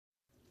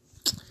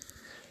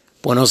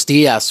Buenos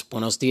dias,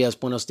 buenos dias,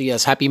 buenos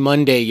dias. Happy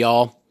Monday,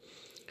 y'all.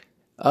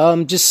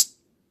 Just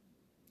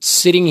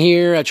sitting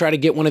here. I try to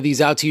get one of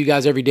these out to you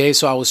guys every day.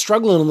 So I was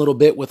struggling a little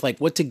bit with like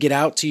what to get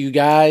out to you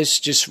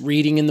guys, just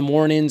reading in the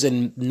mornings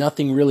and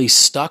nothing really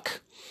stuck.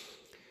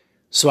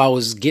 So I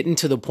was getting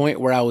to the point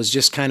where I was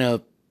just kind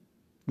of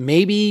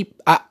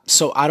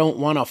so I don't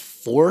want to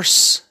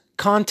force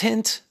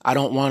content. I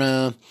don't want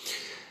to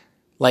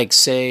like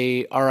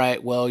say, all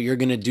right, well, you're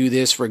going to do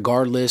this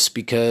regardless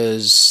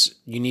because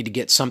you need to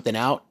get something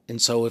out. And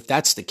so if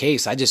that's the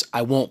case,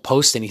 I won't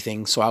post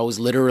anything. So I was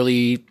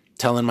literally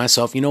telling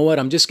myself, you know what,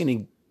 I'm just going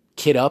to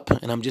kid up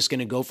and I'm just going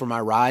to go for my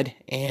ride.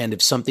 And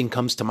if something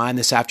comes to mind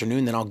this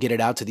afternoon, then I'll get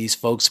it out to these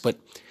folks. But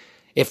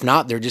if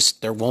not,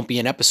 there won't be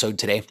an episode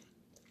today.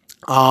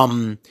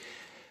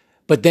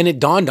 But then it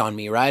dawned on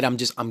me, right?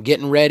 I'm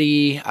getting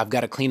ready. I've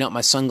got to clean up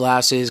my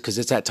sunglasses because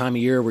it's that time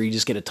of year where you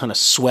just get a ton of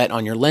sweat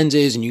on your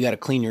lenses and you got to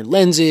clean your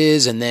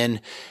lenses. And then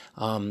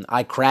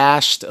I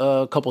crashed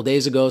a couple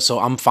days ago, so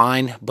I'm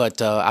fine.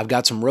 But I've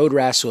got some road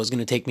rash, so it's going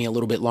to take me a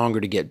little bit longer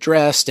to get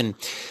dressed. And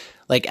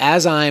like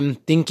as I'm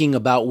thinking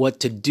about what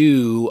to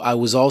do, I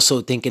was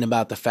also thinking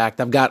about the fact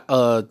I've got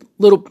a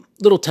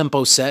little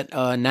tempo set,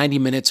 90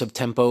 minutes of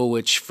tempo,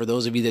 which for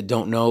those of you that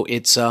don't know,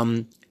 it's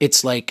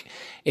like,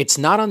 it's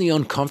not on the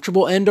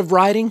uncomfortable end of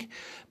riding,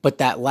 but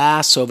that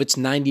last, so if it's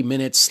 90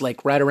 minutes,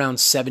 like right around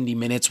 70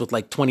 minutes with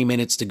like 20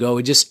 minutes to go,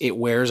 it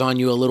wears on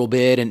you a little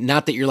bit. And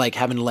not that you're like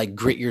having to like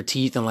grit your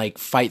teeth and like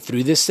fight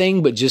through this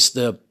thing, but just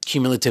the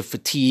cumulative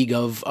fatigue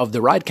of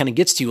the ride kind of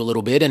gets to you a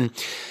little bit. And,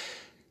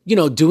 you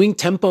know, doing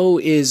tempo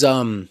is,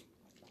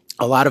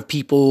 a lot of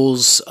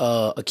people's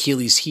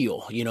Achilles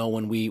heel. You know,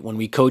 when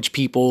we coach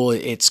people,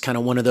 it's kind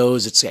of one of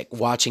those. It's like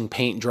watching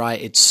paint dry.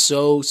 It's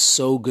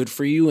so good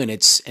for you, and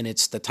it's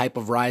the type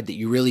of ride that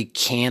you really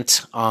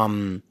can't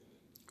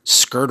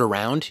skirt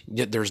around.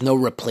 There's no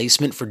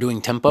replacement for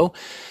doing tempo,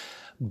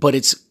 but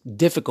it's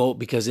difficult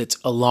because it's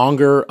a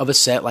longer of a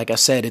set. Like I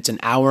said, it's an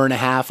hour and a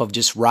half of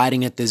just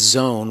riding at this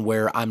zone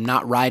where I'm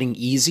not riding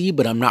easy,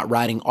 but I'm not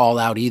riding all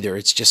out either.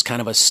 It's just kind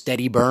of a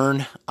steady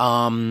burn.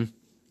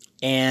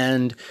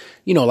 And,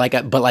 you know, like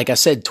I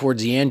said,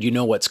 towards the end, you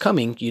know what's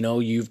coming, you know,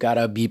 you've got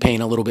to be paying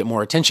a little bit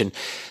more attention.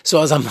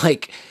 So as I'm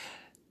like,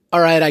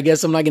 all right, I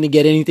guess I'm not going to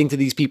get anything to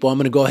these people. I'm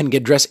going to go ahead and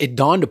get dressed. It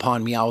dawned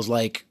upon me. I was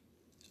like,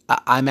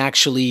 I'm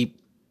actually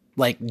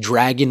like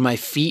dragging my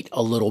feet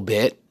a little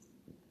bit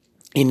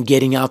in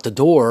getting out the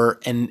door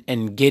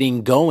and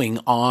getting going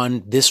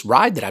on this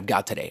ride that I've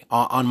got today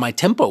on my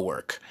tempo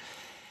work.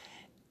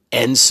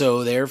 And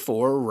so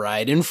therefore,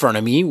 right in front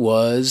of me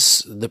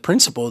was the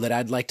principle that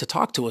I'd like to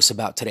talk to us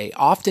about today.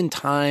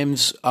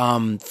 Oftentimes,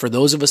 for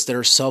those of us that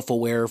are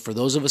self-aware, for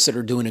those of us that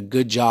are doing a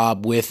good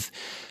job with,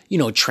 you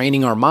know,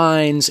 training our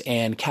minds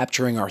and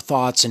capturing our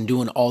thoughts and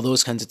doing all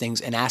those kinds of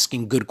things and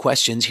asking good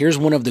questions, here's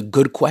one of the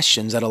good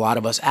questions that a lot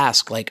of us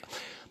ask, like,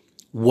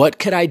 what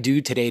could I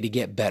do today to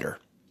get better?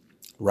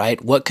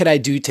 Right? What could I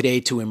do today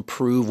to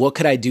improve? What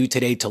could I do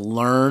today to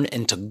learn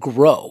and to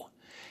grow?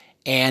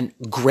 And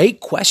great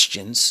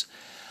questions,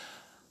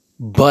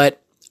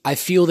 but I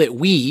feel that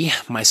we,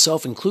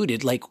 myself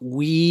included, like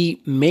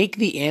we make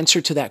the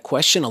answer to that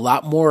question a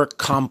lot more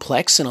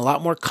complex and a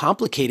lot more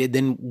complicated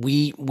than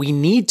we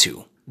need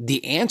to.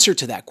 The answer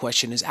to that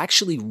question is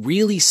actually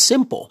really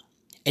simple,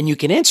 and you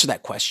can answer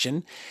that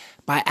question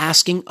by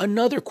asking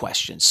another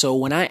question. So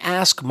when I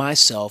ask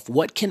myself,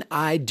 what can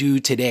I do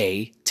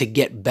today to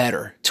get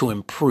better, to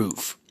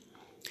improve?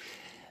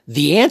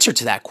 The answer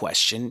to that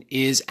question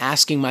is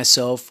asking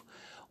myself,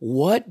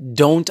 what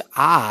don't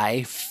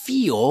I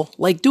feel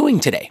like doing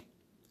today?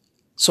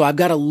 So I've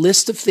got a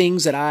list of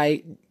things that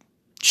I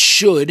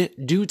should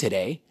do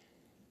today,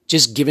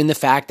 just given the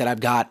fact that I've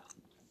got,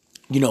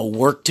 you know,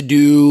 work to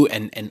do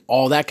and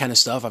all that kind of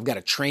stuff. I've got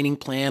a training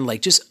plan,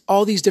 like just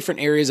all these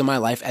different areas of my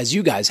life as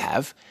you guys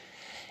have.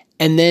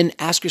 And then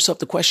ask yourself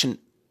the question,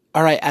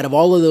 all right, out of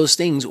all of those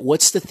things,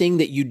 what's the thing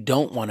that you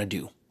don't want to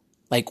do?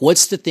 Like,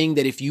 what's the thing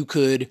that if you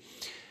could,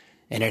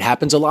 and it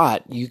happens a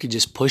lot, you could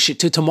just push it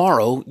to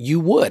tomorrow, you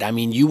would. I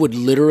mean, you would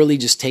literally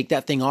just take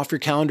that thing off your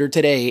calendar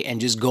today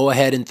and just go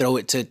ahead and throw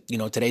it to, you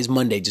know, today's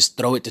Monday, just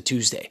throw it to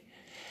Tuesday.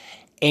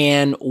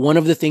 And one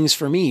of the things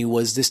for me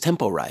was this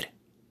tempo ride.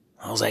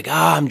 I was like,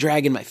 I'm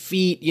dragging my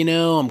feet, you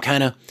know, I'm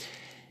kind of,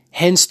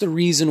 hence the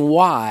reason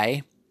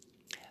why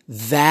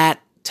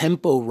that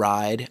tempo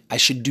ride, I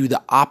should do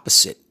the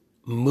opposite,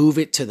 move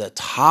it to the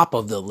top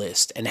of the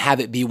list and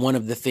have it be one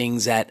of the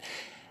things that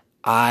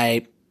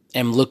I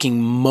am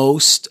looking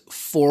most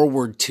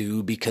forward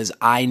to, because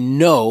I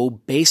know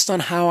based on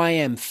how I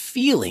am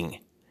feeling,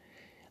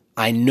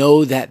 I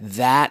know that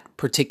that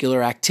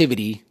particular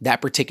activity,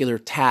 that particular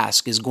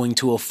task is going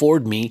to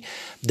afford me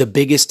the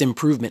biggest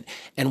improvement.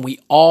 And we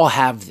all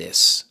have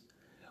this.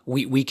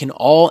 We can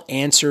all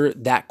answer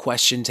that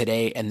question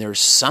today. And there's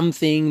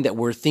something that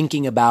we're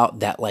thinking about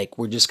that, like,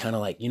 we're just kind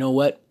of like, you know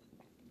what?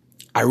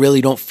 I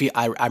really don't feel,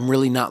 I'm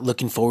really not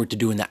looking forward to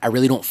doing that. I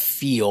really don't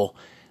feel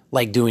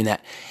like doing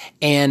that.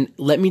 And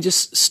let me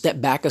just step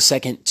back a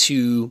second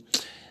to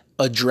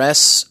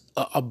address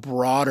a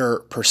broader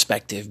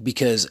perspective,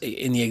 because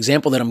in the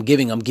example that I'm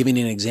giving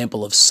an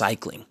example of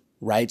cycling,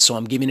 right? So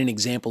I'm giving an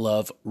example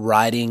of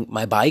riding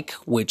my bike,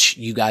 which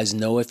you guys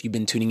know if you've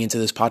been tuning into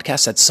this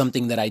podcast, that's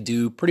something that I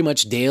do pretty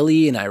much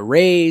daily, and I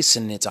race,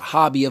 and it's a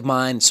hobby of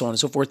mine, so on and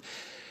so forth.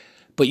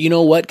 But you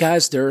know what,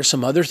 guys? There are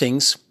some other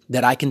things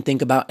that I can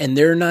think about, and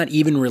they're not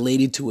even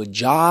related to a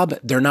job.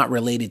 They're not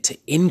related to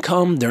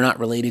income. They're not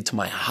related to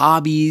my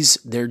hobbies.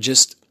 They're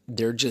just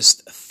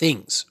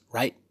things,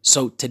 right?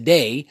 So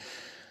today,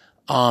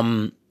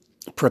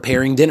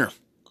 preparing dinner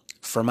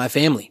for my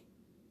family.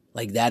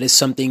 Like, that is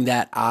something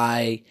that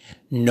I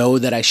know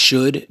that I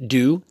should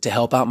do to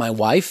help out my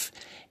wife.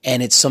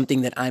 And it's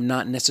something that I'm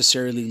not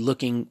necessarily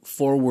looking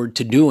forward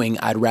to doing.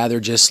 I'd rather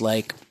just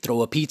like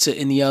throw a pizza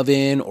in the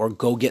oven or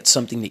go get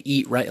something to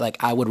eat, right? Like,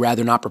 I would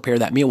rather not prepare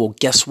that meal. Well,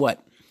 guess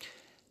what?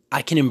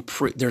 I can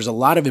improve. There's a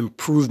lot of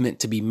improvement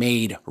to be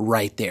made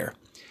right there.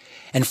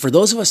 And for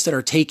those of us that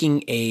are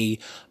taking a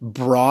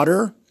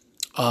broader,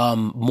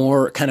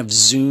 more kind of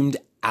zoomed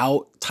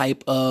out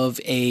type of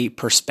a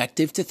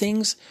perspective to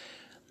things,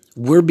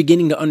 we're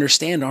beginning to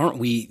understand, aren't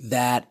we,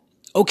 that,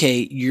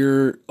 okay,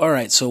 all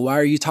right, so why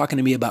are you talking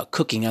to me about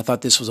cooking? I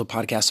thought this was a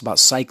podcast about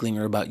cycling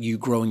or about you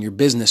growing your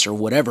business or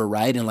whatever,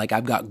 right? And like,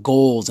 I've got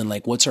goals, and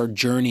like, what's our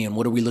journey and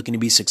what are we looking to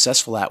be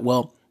successful at?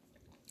 Well,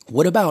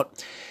 what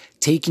about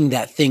taking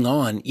that thing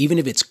on, even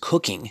if it's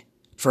cooking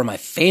for my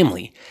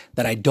family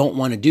that I don't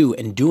want to do,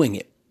 and doing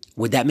it?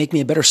 Would that make me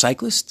a better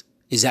cyclist?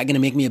 Is that going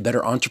to make me a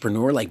better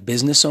entrepreneur, like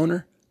business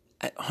owner?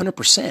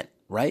 100%,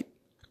 right?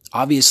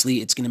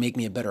 Obviously, it's going to make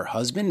me a better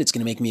husband. It's going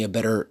to make me a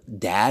better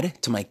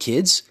dad to my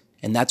kids.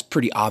 And that's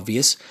pretty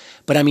obvious.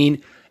 But I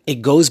mean,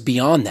 it goes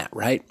beyond that,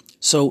 right?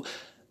 So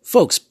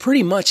folks,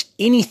 pretty much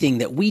anything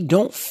that we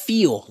don't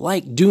feel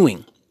like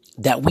doing,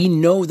 that we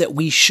know that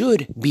we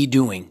should be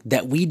doing,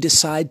 that we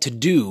decide to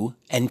do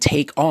and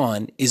take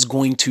on, is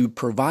going to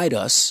provide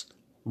us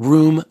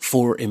room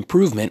for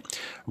improvement,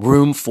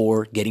 room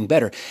for getting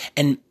better.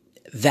 And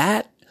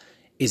that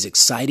is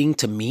exciting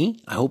to me.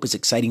 I hope it's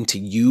exciting to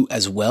you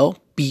as well,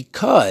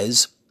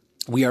 because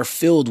we are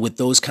filled with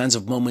those kinds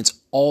of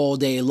moments all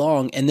day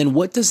long. And then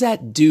what does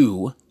that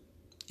do?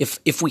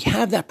 If we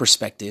have that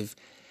perspective,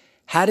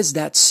 how does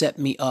that set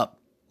me up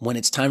when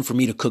it's time for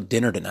me to cook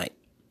dinner tonight?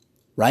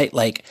 Right?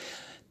 Like,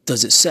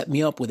 does it set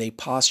me up with a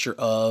posture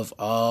of,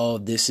 oh,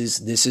 this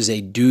is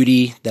a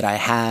duty that I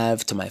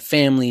have to my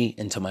family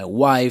and to my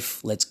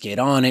wife. Let's get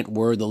on it.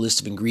 Where are the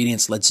list of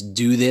ingredients? Let's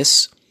do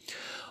this.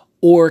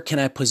 Or can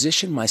I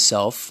position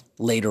myself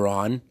later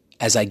on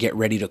as I get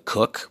ready to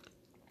cook?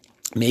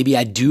 Maybe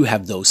I do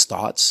have those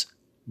thoughts,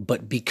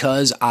 but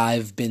because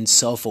I've been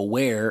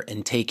self-aware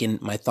and taken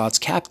my thoughts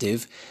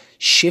captive,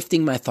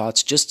 shifting my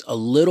thoughts just a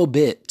little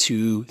bit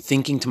to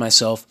thinking to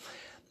myself,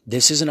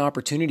 this is an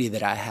opportunity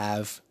that I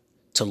have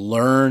to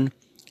learn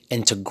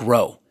and to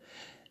grow.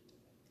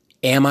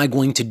 Am I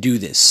going to do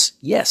this?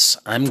 Yes,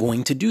 I'm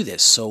going to do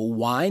this. So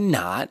why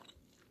not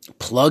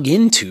plug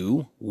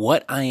into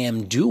what I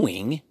am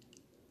doing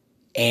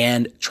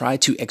and try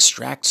to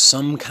extract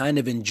some kind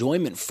of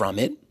enjoyment from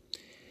it,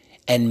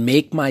 and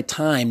make my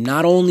time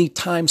not only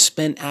time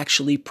spent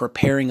actually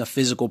preparing a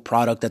physical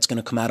product that's going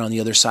to come out on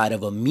the other side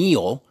of a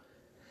meal,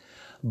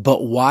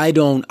 but why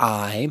don't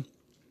I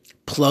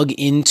plug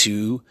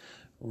into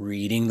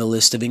reading the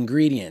list of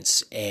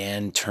ingredients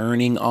and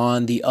turning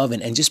on the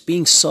oven and just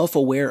being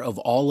self-aware of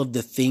all of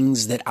the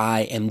things that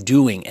I am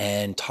doing,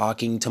 and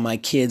talking to my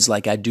kids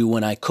like I do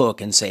when I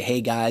cook and say, hey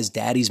guys,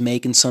 daddy's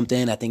making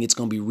something. I think it's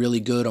going to be really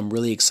good. I'm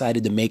really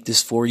excited to make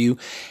this for you.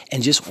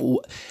 And just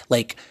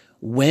like,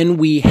 when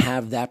we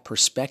have that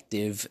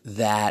perspective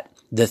that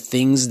the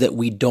things that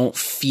we don't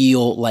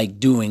feel like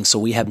doing, so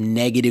we have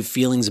negative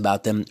feelings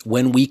about them,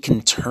 when we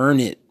can turn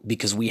it,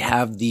 because we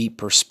have the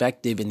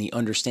perspective and the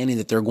understanding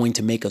that they're going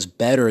to make us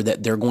better,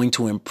 that they're going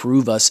to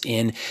improve us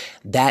in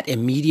that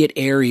immediate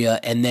area,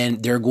 and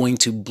then they're going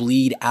to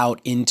bleed out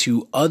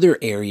into other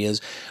areas.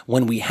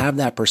 When we have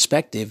that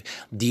perspective,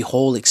 the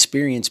whole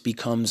experience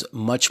becomes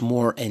much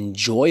more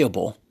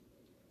enjoyable,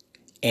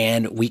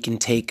 and we can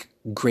take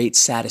great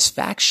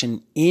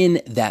satisfaction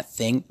in that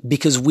thing,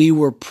 because we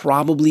were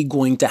probably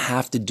going to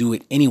have to do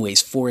it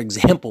anyways. For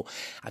example,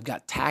 I've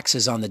got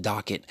taxes on the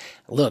docket.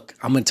 Look,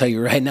 I'm going to tell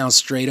you right now,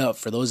 straight up,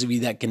 for those of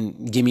you that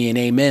can give me an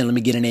amen, let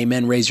me get an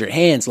amen, raise your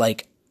hands.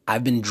 Like,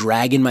 I've been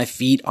dragging my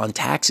feet on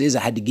taxes.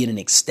 I had to get an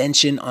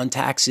extension on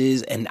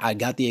taxes, and I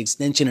got the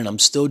extension, and I'm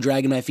still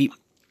dragging my feet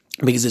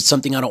because it's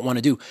something I don't want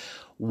to do.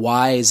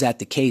 Why is that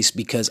the case?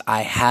 Because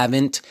I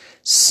haven't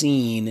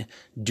seen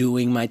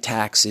doing my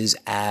taxes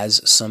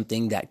as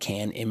something that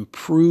can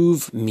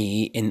improve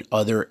me in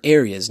other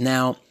areas.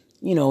 Now,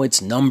 you know,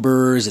 it's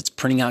numbers, it's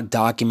printing out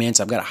documents.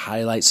 I've got to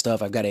highlight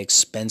stuff. I've got to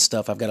expense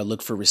stuff. I've got to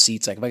look for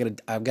receipts. I've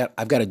got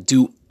to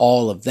do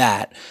all of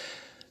that.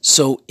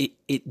 So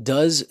it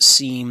does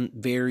seem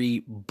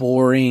very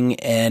boring,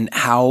 and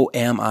how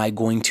am I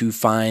going to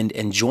find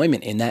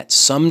enjoyment in that?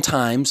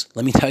 Sometimes,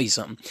 let me tell you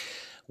something.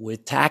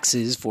 With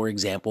taxes, for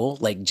example,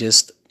 like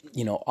just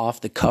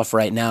off the cuff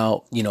right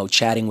now,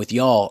 chatting with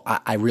y'all,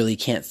 I really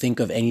can't think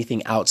of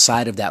anything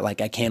outside of that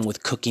like I can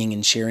with cooking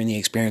and sharing the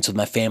experience with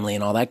my family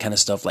and all that kind of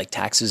stuff. Like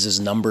taxes is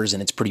numbers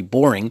and it's pretty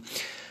boring.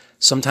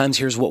 Sometimes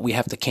here's what we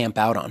have to camp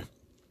out on.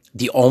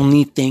 The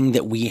only thing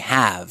that we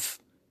have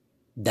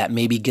that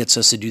maybe gets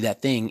us to do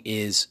that thing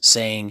is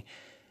saying,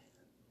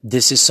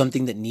 this is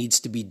something that needs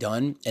to be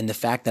done. And the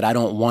fact that I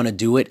don't want to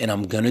do it and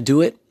I'm going to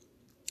do it,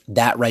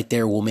 that right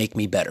there will make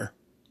me better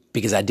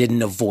because I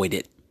didn't avoid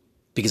it,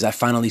 because I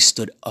finally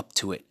stood up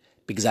to it,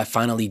 because I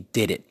finally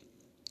did it.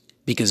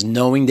 Because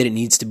knowing that it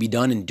needs to be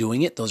done and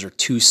doing it, those are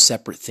two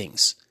separate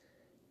things.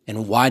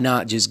 And why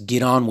not just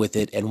get on with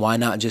it? And why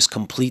not just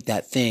complete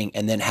that thing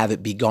and then have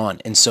it be gone?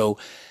 And so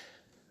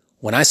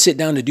when I sit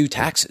down to do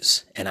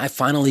taxes and I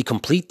finally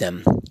complete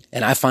them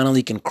and I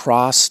finally can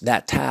cross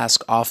that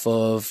task off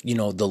of,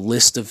 the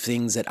list of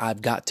things that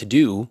I've got to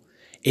do,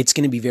 it's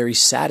going to be very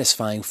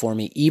satisfying for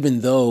me,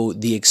 even though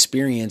the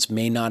experience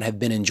may not have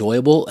been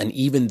enjoyable. And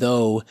even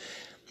though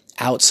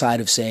outside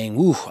of saying,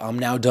 woo, I'm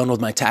now done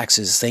with my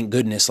taxes, thank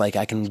goodness, like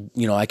I can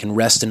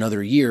rest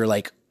another year,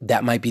 like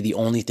that might be the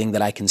only thing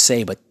that I can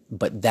say, but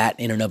that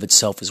in and of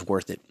itself is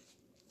worth it.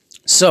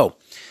 So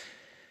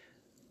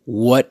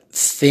what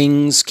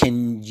things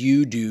can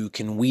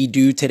we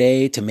do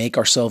today to make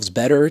ourselves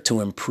better,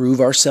 to improve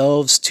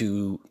ourselves,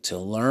 to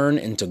learn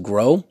and to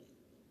grow?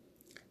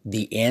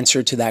 The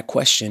answer to that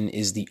question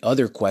is the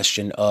other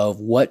question of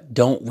what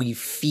don't we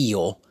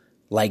feel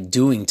like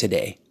doing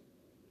today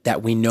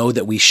that we know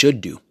that we should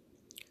do?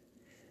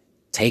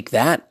 Take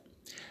that,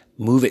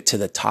 move it to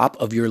the top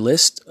of your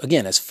list.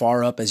 Again, as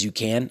far up as you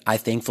can. I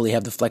thankfully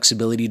have the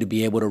flexibility to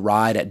be able to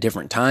ride at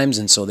different times.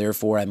 And so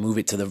therefore I move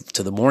it to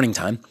the morning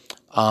time.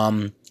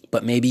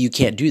 But maybe you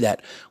can't do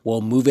that.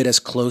 Well, move it as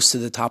close to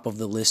the top of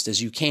the list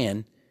as you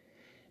can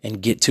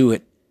and get to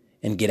it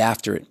and get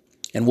after it.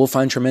 And we'll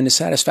find tremendous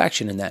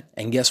satisfaction in that.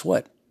 And guess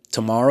what?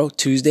 Tomorrow,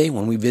 Tuesday,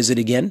 when we visit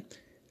again,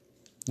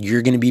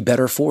 you're going to be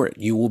better for it.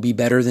 You will be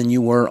better than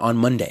you were on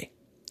Monday.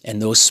 And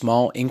those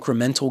small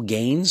incremental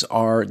gains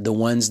are the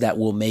ones that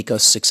will make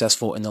us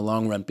successful in the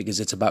long run because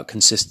it's about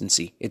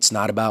consistency. It's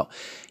not about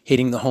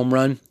hitting the home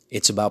run.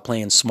 It's about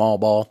playing small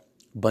ball,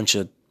 a bunch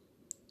of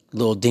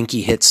little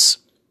dinky hits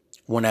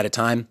one at a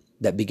time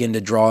that begin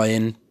to draw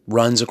in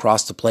runs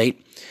across the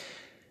plate.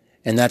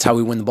 And that's how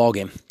we win the ball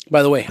game.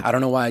 By the way, I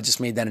don't know why I just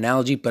made that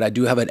analogy, but I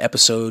do have an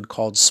episode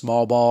called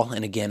Small Ball.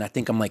 And again, I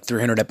think I'm like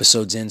 300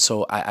 episodes in,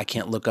 so I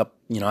can't look up,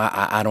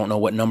 I don't know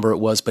what number it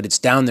was, but it's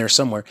down there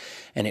somewhere.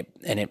 And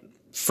it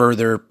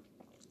further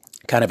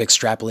kind of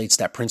extrapolates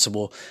that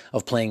principle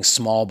of playing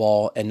small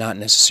ball and not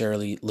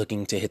necessarily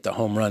looking to hit the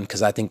home run.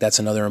 Because I think that's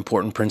another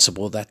important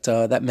principle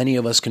that many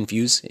of us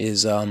confuse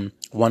is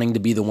wanting to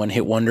be the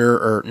one-hit wonder,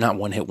 or not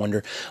one-hit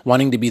wonder,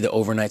 wanting to be the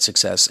overnight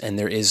success. And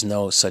there is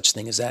no such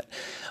thing as that.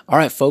 All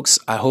right, folks,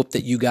 I hope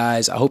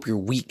your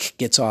week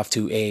gets off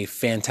to a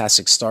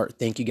fantastic start.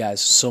 Thank you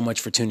guys so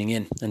much for tuning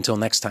in. Until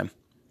next time.